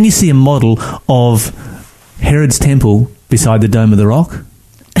 And then you see a model of Herod's temple beside the Dome of the Rock,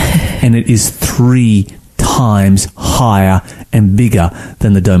 and it is 3 times higher and bigger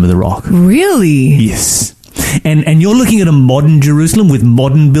than the Dome of the Rock. Really? Yes. And you're looking at a modern Jerusalem with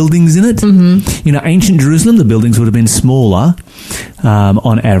modern buildings in it. Ancient Jerusalem, the buildings would have been smaller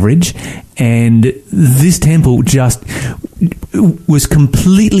on average. And this temple just was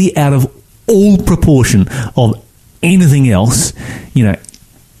completely out of all proportion of anything else,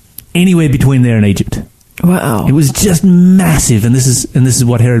 anywhere between there and Egypt. Wow. It was just massive, and this is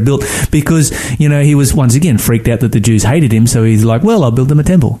what Herod built, because he was once again freaked out that the Jews hated him, so he's like, well, I'll build them a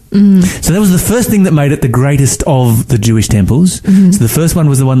temple. So that was the first thing that made it the greatest of the Jewish temples. So the first one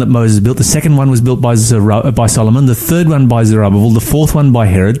was the one that Moses built, the second one was built by Solomon, the third one by Zerubbabel, the fourth one by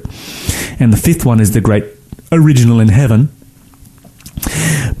Herod, and the fifth one is the great original in heaven.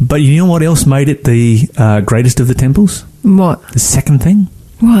 But you know what else made it the greatest of the temples? What? The second thing?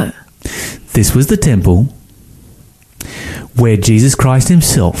 What? This was the temple where Jesus Christ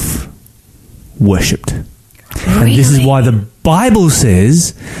himself worshipped. And this is why the Bible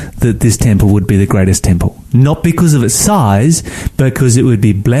says that this temple would be the greatest temple. Not because of its size, but because it would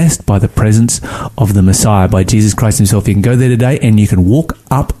be blessed by the presence of the Messiah, by Jesus Christ himself. You can go there today and you can walk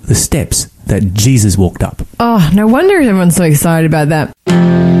up the steps that Jesus walked up. Oh, no wonder everyone's so excited about that.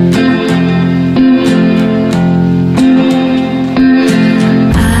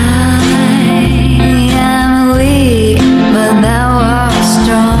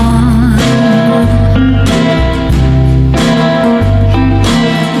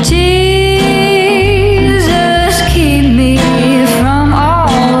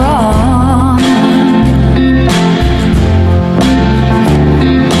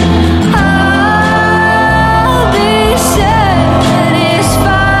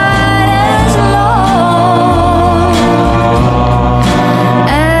 Satisfied.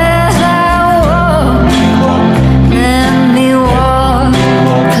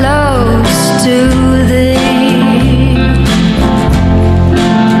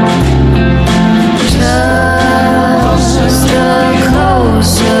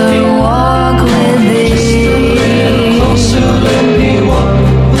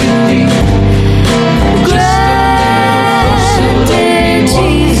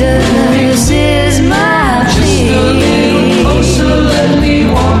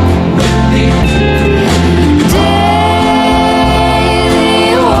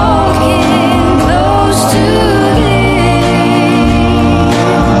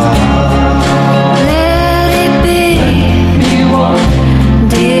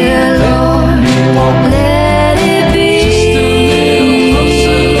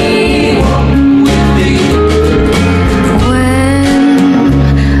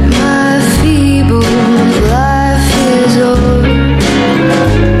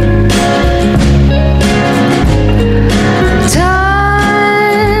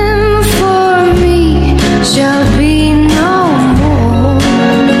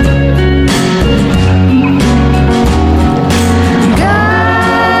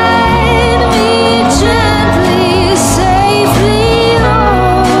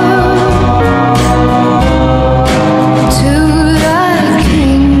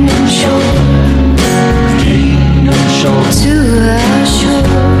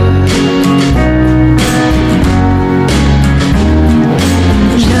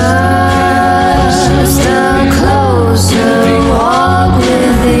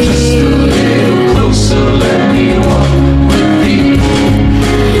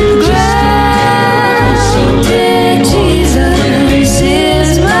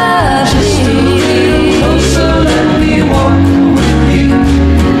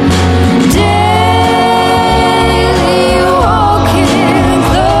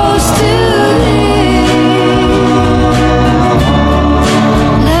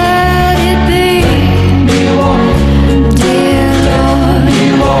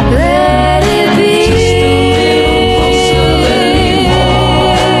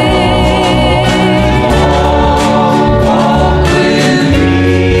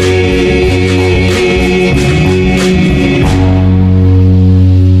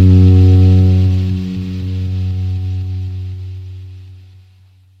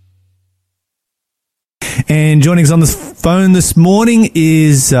 And joining us on the phone this morning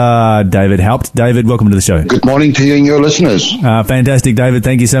is David Haupt. David, welcome to the show. Good morning to you and your listeners. Fantastic, David.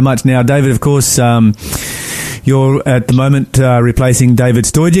 Thank you so much. Now, David, of course, you're at the moment replacing David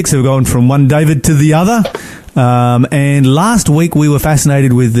Stojic, so we've gone from one David to the other. And last week we were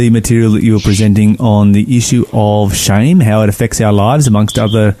fascinated with the material that you were presenting on the issue of shame, how it affects our lives, amongst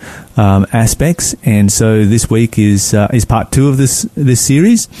other aspects. And so this week is part 2 of this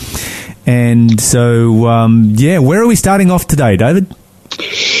series. And so, where are we starting off today, David?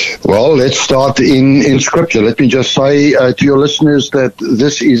 Well, let's start in Scripture. Let me just say to your listeners that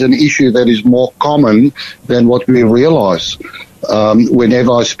this is an issue that is more common than what we realize.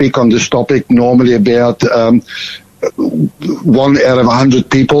 Whenever I speak on this topic, normally about 1 out of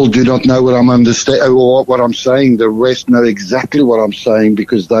 100 people do not know what I'm saying. The rest know exactly what I'm saying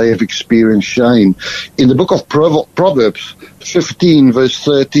because they have experienced shame. In the book of Proverbs 15, verse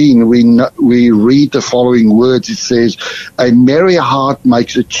 13, we read the following words. It says, "A merry heart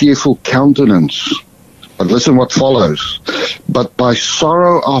makes a cheerful countenance." But listen what follows. "But by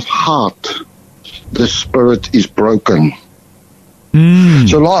sorrow of heart, the spirit is broken."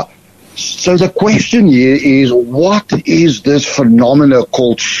 So the question here is, what is this phenomena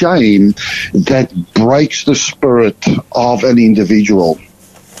called shame that breaks the spirit of an individual?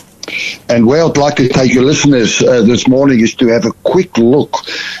 And where I'd like to take your listeners this morning is to have a quick look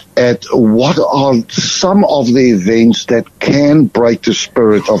at what are some of the events that can break the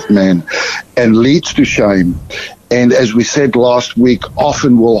spirit of man and leads to shame. And as we said last week,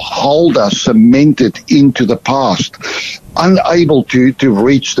 often will hold us cemented into the past, unable to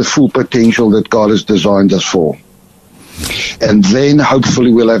reach the full potential that God has designed us for. And then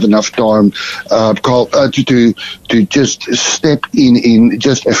hopefully we'll have enough time, Carl, to just step in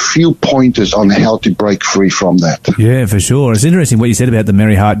just a few pointers on how to break free from that. Yeah, for sure. It's interesting what you said about the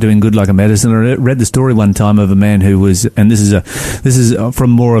merry heart doing good like a medicine. I read the story one time of a man who was, and this is from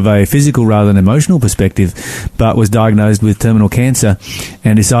more of a physical rather than emotional perspective, but was diagnosed with terminal cancer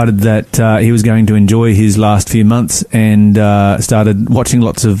and decided that he was going to enjoy his last few months and started watching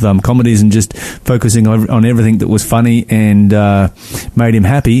lots of comedies and just focusing on everything that was funny and made him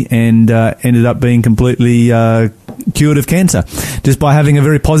happy, and ended up being completely cured of cancer just by having a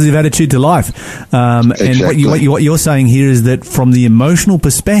very positive attitude to life. Exactly. And what you're saying here is that from the emotional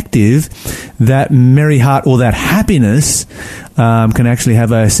perspective, that merry heart or that happiness can actually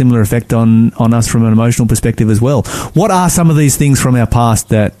have a similar effect on us from an emotional perspective as well. What are some of these things from our past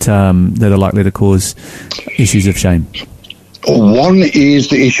that are likely to cause issues of shame? One is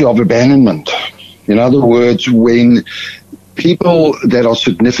the issue of abandonment. In other words, when people that are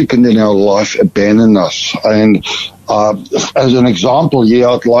significant in our life abandon us. And as an example here,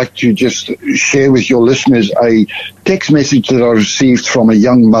 I'd like to just share with your listeners a text message that I received from a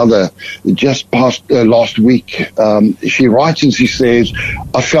young mother just past last week. She writes and she says,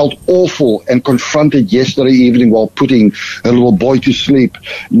 "I felt awful and confronted yesterday evening while putting a little boy to sleep.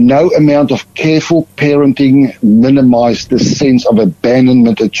 No amount of careful parenting minimized the sense of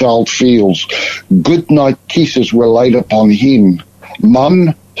abandonment a child feels. Goodnight kisses were laid upon him.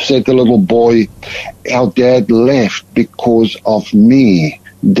 Mum," said the little boy, "our dad left because of me,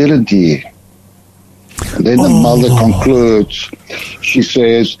 didn't he?" And then the mother concludes. She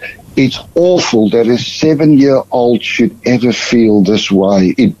says, "It's awful that a 7-year-old should ever feel this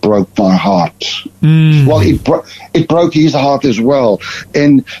way. It broke my heart." Well, it broke his heart as well.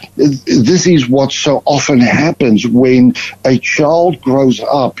 And this is what so often happens when a child grows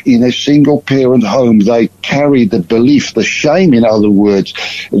up in a single-parent home. They carry the belief, the shame, in other words,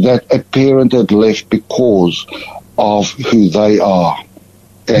 that a parent had left because of who they are.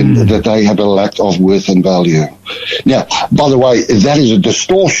 And that they have a lack of worth and value. Now, by the way, that is a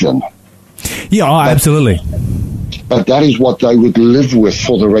distortion. Yeah, absolutely. But that is what they would live with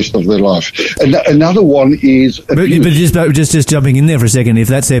for the rest of their life. And another one is abuse. But just jumping in there for a second, if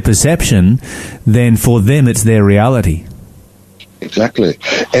that's their perception, then for them it's their reality. Exactly.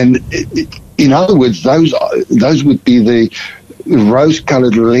 And in other words, those would be the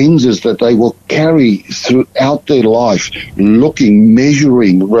rose-colored lenses that they will carry throughout their life,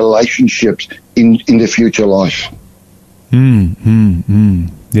 measuring relationships in the future life.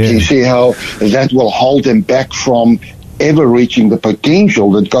 Yeah. Can you see how that will hold them back from ever reaching the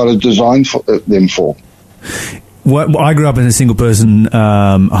potential that God has designed them for? Well, I grew up in a single-person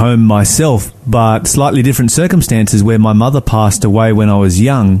home myself, but slightly different circumstances where my mother passed away when I was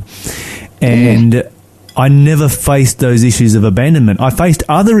young, and I never faced those issues of abandonment. I faced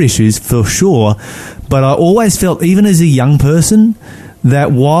other issues for sure, but I always felt, even as a young person,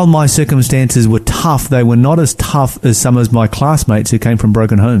 that while my circumstances were tough, they were not as tough as some of my classmates who came from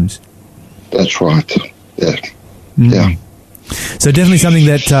broken homes. That's right. Yeah. Yeah. So definitely something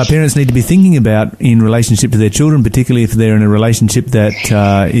that parents need to be thinking about in relationship to their children, particularly if they're in a relationship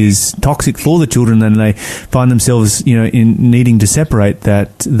that is toxic for the children and they find themselves, in needing to separate,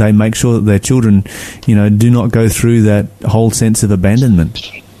 that they make sure that their children, do not go through that whole sense of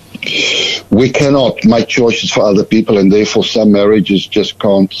abandonment. We cannot make choices for other people, and therefore some marriages just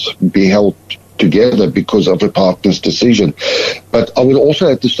can't be held together because of a partner's decision. But I would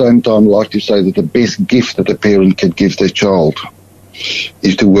also at the same time like to say that the best gift that a parent can give their child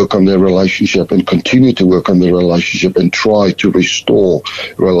is to work on their relationship and continue to work on their relationship and try to restore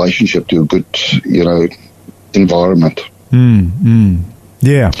relationship to a good, environment.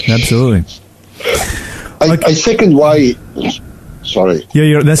 Yeah, absolutely. A second way... Sorry.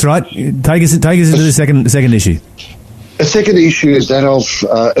 Yeah, that's right. Take us into the second issue. A second issue is that of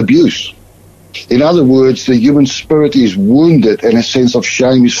abuse. In other words, the human spirit is wounded and a sense of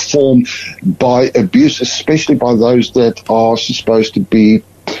shame is formed by abuse, especially by those that are supposed to be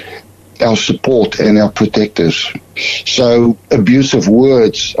our support and our protectors. So abusive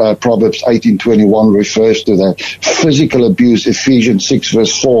words, Proverbs 18:21 refers to that. Physical abuse, Ephesians 6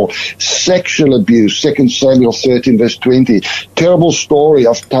 verse 4. Sexual abuse, 2 Samuel 13 verse 20. Terrible story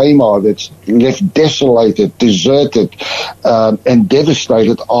of Tamar that's left desolated, deserted, and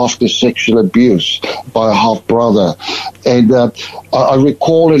devastated after sexual abuse by a half-brother. And I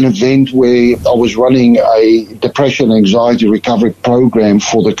recall an event where I was running a depression and anxiety recovery program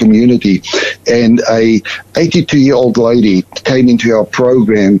for the community, and a 82-year-old lady came into our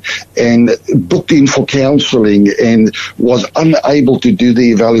program and booked in for counseling and was unable to do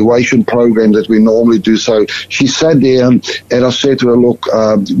the evaluation program that we normally do. So she sat down and I said to her, look,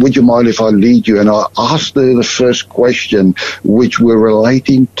 would you mind if I lead you? And I asked her the first question, which were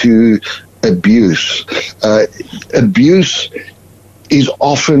relating to abuse. Abuse is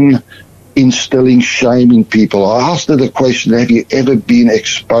often instilling shame in people. I asked her the question, have you ever been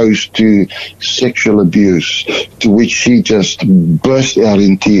exposed to sexual abuse? To which she just burst out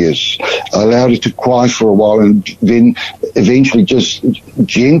in tears. I allowed her to cry for a while and then eventually just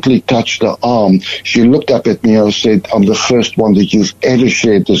gently touched her arm. She looked up at me and said, I'm the first one that you've ever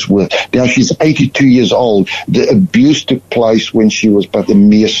shared this with. Now she's 82 years old. The abuse took place when she was but a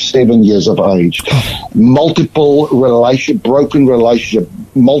mere 7 years of age. Multiple broken relationship,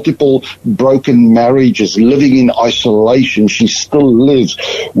 multiple broken marriages, living in isolation. She still lives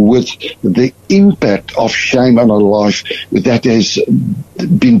with the impact of shame on her life that has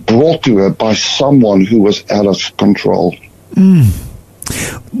been brought to her by someone who was out of control.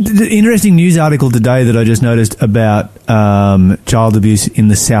 The interesting news article today that I just noticed about child abuse in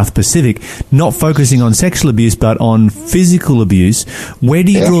the South Pacific, not focusing on sexual abuse but on physical abuse. Where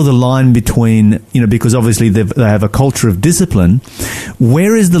do you draw the line between, because obviously they have a culture of discipline.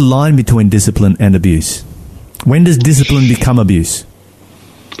 Where is the line between discipline and abuse? When does discipline become abuse?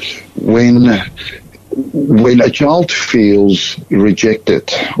 When a child feels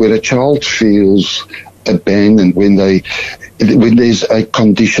rejected, when a child feels abandoned, when there's a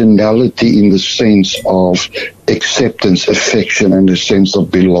conditionality in the sense of acceptance, affection, and a sense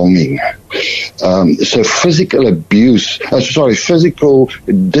of belonging. So physical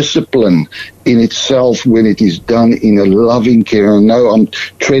discipline in itself, when it is done in a loving care, I know I'm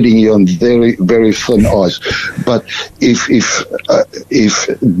treading you on very, very thin ice, but if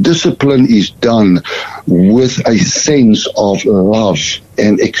discipline is done with a sense of love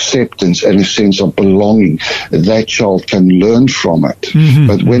and acceptance and a sense of belonging, that child can learn from it. Mm-hmm.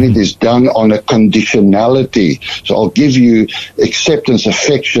 But when it is done on a conditionality, so I'll give you acceptance,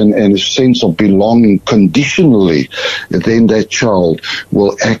 affection, and a sense of belonging conditionally, then that child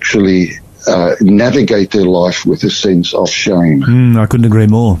will actually navigate their life with a sense of shame. I couldn't agree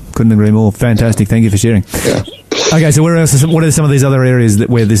more. Fantastic. Thank you for sharing. Yeah. Okay, so what are some of these other areas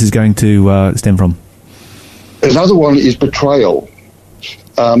where this is going to stem from? Another one is betrayal.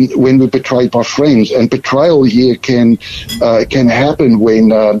 When we're betrayed by friends, and betrayal here can happen when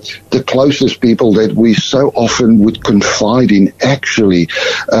the closest people that we so often would confide in actually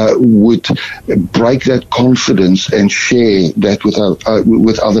would break that confidence and share that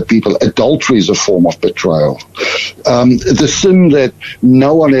with other people. Adultery is a form of betrayal. The sin that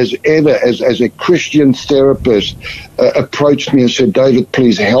no one has ever, as a Christian therapist, approached me and said, David,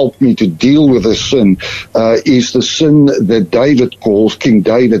 please help me to deal with this sin, is the sin that David calls, King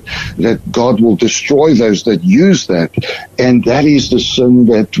David, that God will destroy those that use that. And that is the sin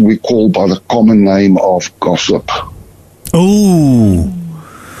that we call by the common name of gossip. Oh.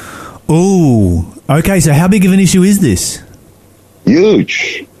 Okay, so how big of an issue is this?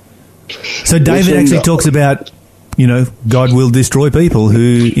 Huge. So David actually talks about, God will destroy people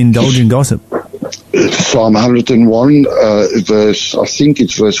who indulge in gossip. Psalm 101, verse, I think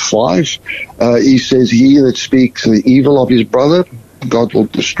it's verse 5, he says, he that speaks the evil of his brother, God will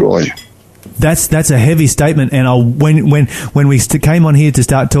destroy. That's a heavy statement, and when we came on here to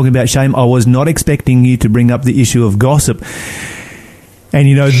start talking about shame, I was not expecting you to bring up the issue of gossip. And,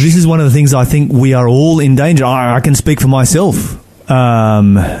 you know, this is one of the things I think we are all in danger. I can speak for myself.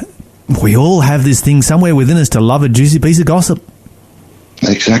 We all have this thing somewhere within us to love a juicy piece of gossip.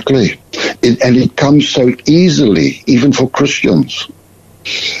 Exactly. And it comes so easily, even for Christians.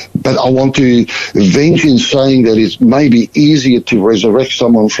 But I want to venture in saying that it's maybe easier to resurrect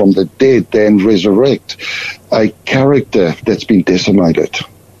someone from the dead than resurrect a character that's been decimated.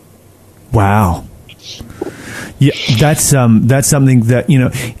 Wow. Yeah, that's something that, you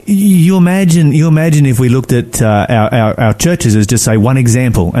know, you imagine if we looked at our churches as just say one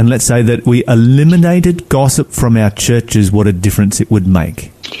example, and let's say that we eliminated gossip from our churches, what a difference it would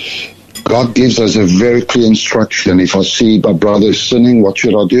make. God gives us a very clear instruction. If I see my brother sinning, what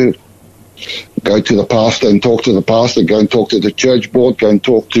should I do? Go to the pastor and talk to the pastor, go and talk to the church board, go and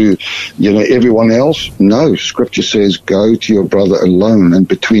talk to, you know, everyone else? No, Scripture says go to your brother alone, and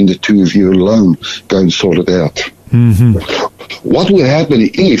between the two of you alone, go and sort it out. Mm-hmm. What would happen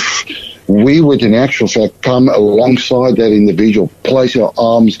if we would in actual fact come alongside that individual, place our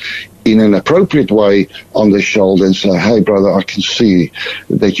arms in an appropriate way on the shoulder and say, hey brother, I can see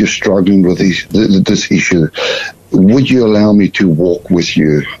that you're struggling with this issue. Would you allow me to walk with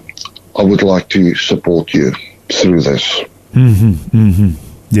you? I would like to support you through this. Mm-hmm, mm-hmm.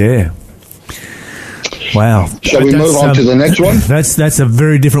 Yeah. Wow. Shall we move on to the next one? That's a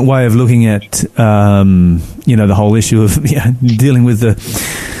very different way of looking at, you know, the whole issue of dealing with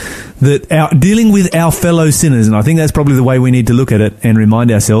dealing with our fellow sinners, and I think that's probably the way we need to look at it and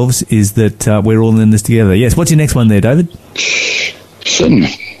remind ourselves is that we're all in this together. Yes. What's your next one there, David? Sin.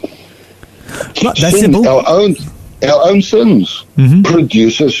 That's simple. Our own sins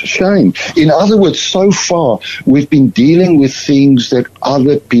produces shame. In other words, so far we've been dealing with things that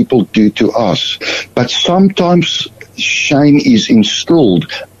other people do to us, but sometimes shame is instilled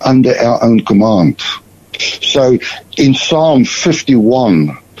under our own command. So in Psalm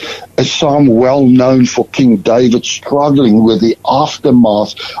 51, a psalm well known for King David struggling with the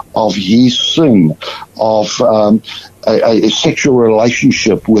aftermath of his sin, of a sexual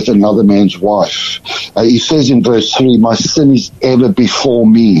relationship with another man's wife. He says in verse 3, my sin is ever before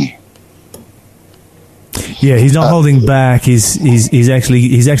me. Yeah, he's not holding back. He's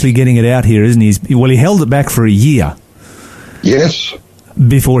actually getting it out here, isn't he? Well, he held it back for a year. Yes.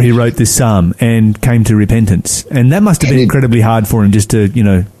 Before he wrote this psalm and came to repentance. And that must have been incredibly hard for him just to, you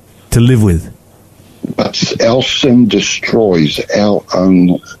know, to live with. But our sin destroys our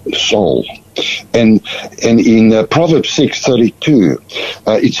own soul. And in Proverbs 6:32,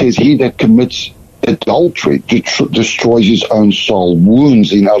 it says, he that commits adultery destroys his own soul,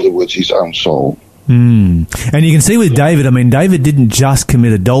 wounds, in other words, his own soul. And you can see with David, I mean, David didn't just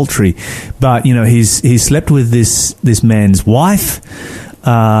commit adultery, but, you know, he slept with this man's wife.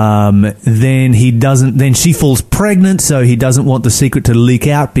 Then she falls pregnant, so he doesn't want the secret to leak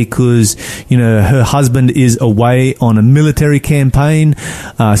out because, you know, her husband is away on a military campaign.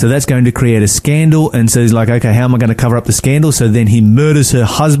 So that's going to create a scandal. And so he's like, okay, how am I going to cover up the scandal? So then he murders her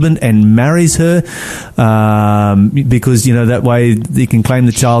husband and marries her, because, you know, that way he can claim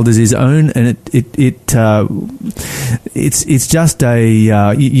the child as his own. And it's just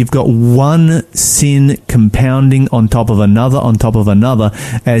you've got one sin compounding on top of another,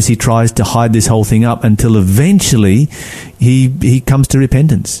 as he tries to hide this whole thing up until eventually he comes to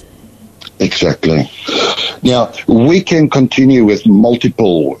repentance. Exactly. Now, we can continue with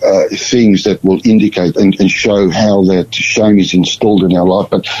multiple things that will indicate and show how that shame is instilled in our life,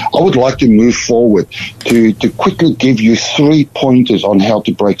 but I would like to move forward to quickly give you 3 pointers on how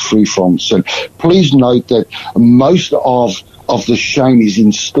to break free from sin. Please note that most of the shame is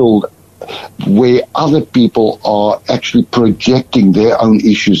instilled where other people are actually projecting their own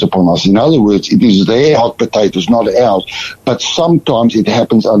issues upon us. In other words, it is their hot potatoes, not ours, but sometimes it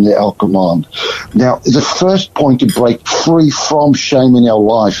happens under our command. Now, the first point to break free from shame in our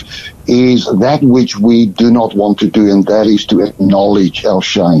life is that which we do not want to do, and that is to acknowledge our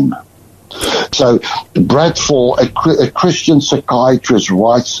shame. So Bradford, a Christian psychiatrist,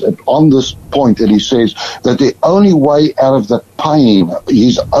 writes on this point, and he says that the only way out of the pain,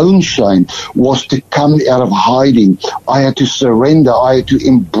 his own shame, was to come out of hiding. I had to surrender. I had to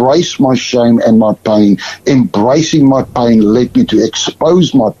embrace my shame and my pain. Embracing my pain led me to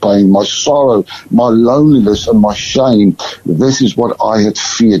expose my pain, my sorrow, my loneliness, and my shame. This is what I had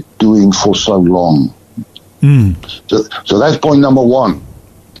feared doing for so long. So that's point number one.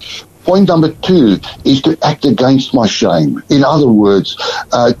 Point number 2 is to act against my shame. In other words,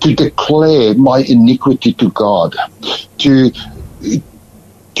 to declare my iniquity to God, to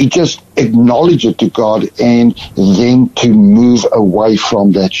just acknowledge it to God, and then to move away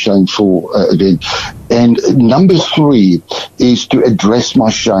from that shameful event. And number 3 is to address my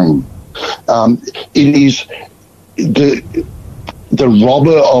shame. It is the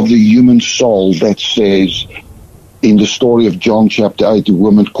robber of the human soul that says, in the story of John chapter 8, the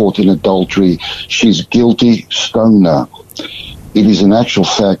woman caught in adultery, she's guilty, stone her. It is in actual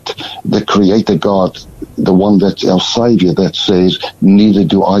fact the Creator God, the one that's our Savior, that says, neither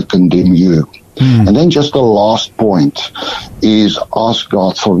do I condemn you. And then just the last point is ask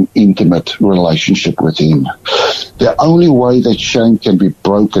God for an intimate relationship with Him. The only way that shame can be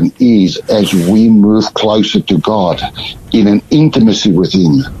broken is as we move closer to God in an intimacy with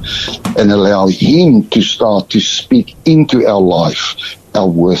Him and allow Him to start to speak into our life, our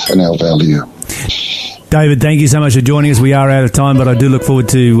worth and our value. David, thank you so much for joining us. We are out of time, but I do look forward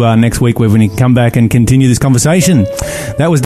to next week when we can come back and continue this conversation. That was